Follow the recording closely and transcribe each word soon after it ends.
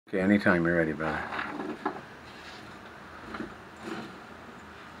Okay, anytime you're ready, brother.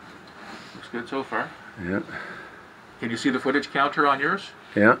 Looks good so far. Yeah. Can you see the footage counter on yours?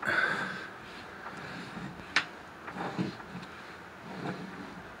 Yeah.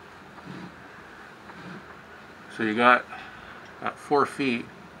 So you got 4 feet,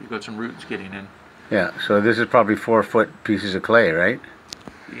 you've got some roots getting in. Yeah, so this is probably 4-foot pieces of clay, right?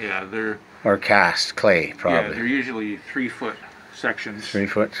 Yeah, they're... Or cast clay, probably. Yeah, they're usually 3-foot sections. 3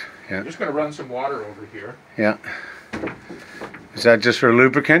 foot, yeah. I'm just going to run some water over here. Yeah. Is that just for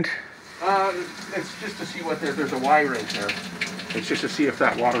lubricant? It's just to see what there's a Y right there. It's just to see if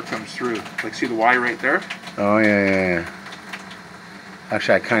that water comes through. Like, see the Y right there? Oh, yeah.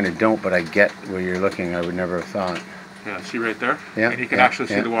 Actually, I kind of don't, but I get where you're looking. I would never have thought. Yeah, see right there? Yeah. And you can actually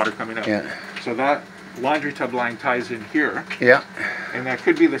see the water coming up. Yeah. So that laundry tub line ties in here. Yeah. And that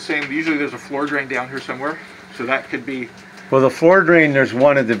could be the same. Usually there's a floor drain down here somewhere. So that could be... Well, the floor drain, there's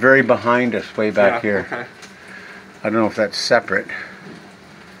one at the very behind us, way back here. Okay. I don't know if that's separate.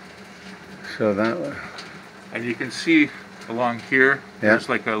 So that one. And you can see along here, there's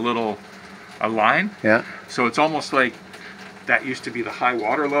like a line. Yeah. So it's almost like that used to be the high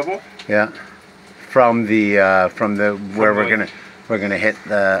water level. Yeah. From the where we're gonna hit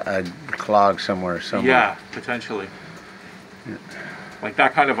a clog somewhere. Yeah, potentially. Yeah. Like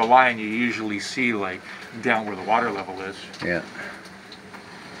that kind of a line you usually see like down where the water level is. Yeah.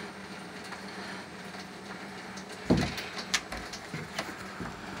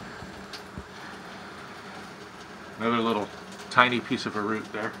 Another little tiny piece of a root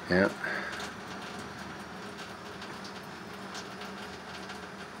there. Yeah.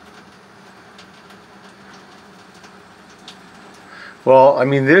 Well, I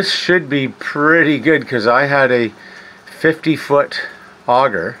mean, this should be pretty good because I had a 50-foot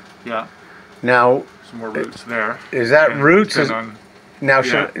auger. Yeah. Now, some more roots there. Is that and roots?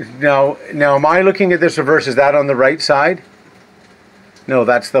 Now, am I looking at this reverse? Is that on the right side? No,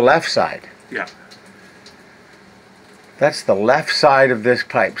 that's the left side. Yeah. That's the left side of this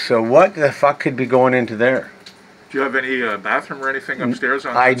pipe. So what the fuck could be going into there? Do you have any bathroom or anything upstairs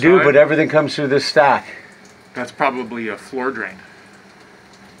on that I do, side? but everything comes through this stack. That's probably a floor drain.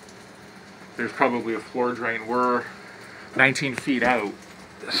 There's probably a floor drain. We're 19 feet out.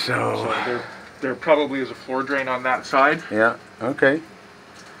 So there probably is a floor drain on that side. Yeah, okay.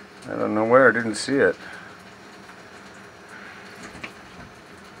 I don't know where, I didn't see it.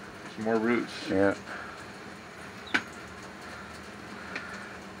 Some more roots. Yeah.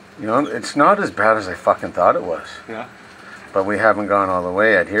 You know, it's not as bad as I fucking thought it was. Yeah. But we haven't gone all the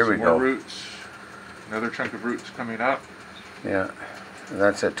way yet. Here we go. Some more roots. Another chunk of roots coming up. Yeah.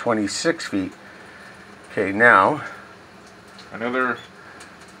 That's at 26 feet. Okay, now. Another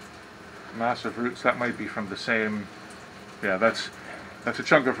massive roots. That might be from the same. Yeah, that's a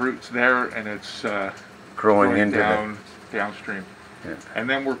chunk of roots there, and it's growing into downstream. Yeah. And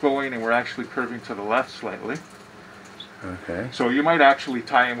then we're actually curving to the left slightly. Okay. So you might actually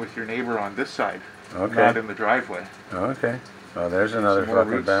tie in with your neighbor on this side, not in the driveway. Okay. Oh, there's another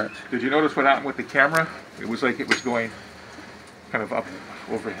fucking batch. Did you notice what happened with the camera? It was like it was going kind of up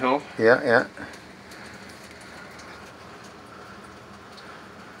over hill. Yeah, yeah.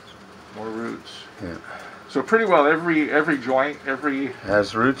 More roots. Yeah. So pretty well every joint,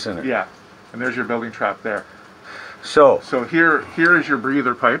 has roots in it. Yeah. And there's your building trap there. So here is your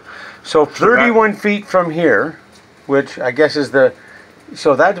breather pipe. So 31 feet from here, which I guess is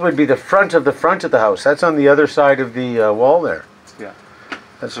so that would be the front of the house. That's on the other side of the wall there. Yeah.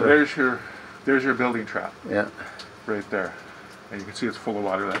 So there's your building trap. Yeah. Right there. And you can see it's full of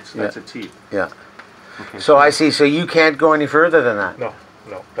water. That's a T. Yeah. Okay. So I see. So you can't go any further than that. No.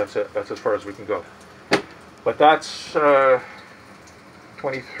 That's it. That's as far as we can go. But that's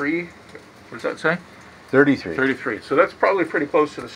 23. What does that say? 33. 33. So that's probably pretty close to the